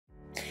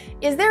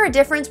Is there a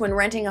difference when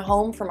renting a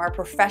home from our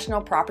professional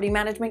property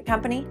management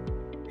company?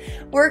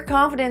 We're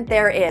confident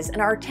there is,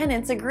 and our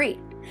tenants agree.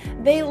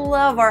 They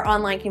love our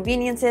online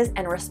conveniences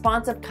and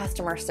responsive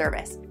customer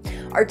service.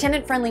 Our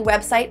tenant-friendly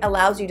website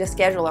allows you to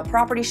schedule a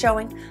property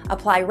showing,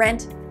 apply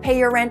rent, pay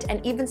your rent,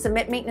 and even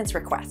submit maintenance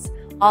requests,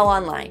 all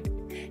online.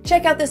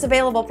 Check out this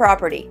available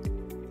property.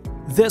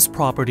 This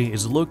property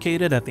is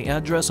located at the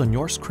address on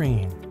your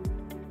screen.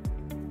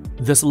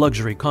 This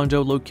luxury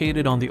condo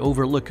located on the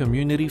Overlook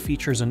community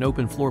features an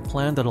open floor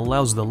plan that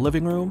allows the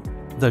living room,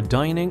 the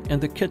dining, and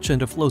the kitchen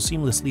to flow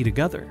seamlessly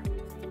together.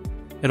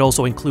 It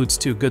also includes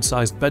 2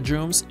 good-sized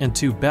bedrooms and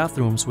 2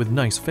 bathrooms with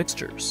nice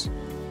fixtures.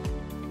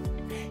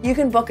 You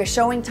can book a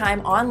showing time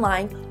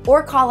online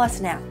or call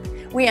us now.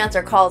 We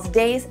answer calls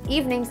days,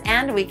 evenings,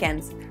 and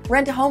weekends.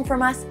 Rent a home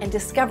from us and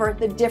discover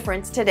the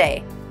difference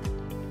today.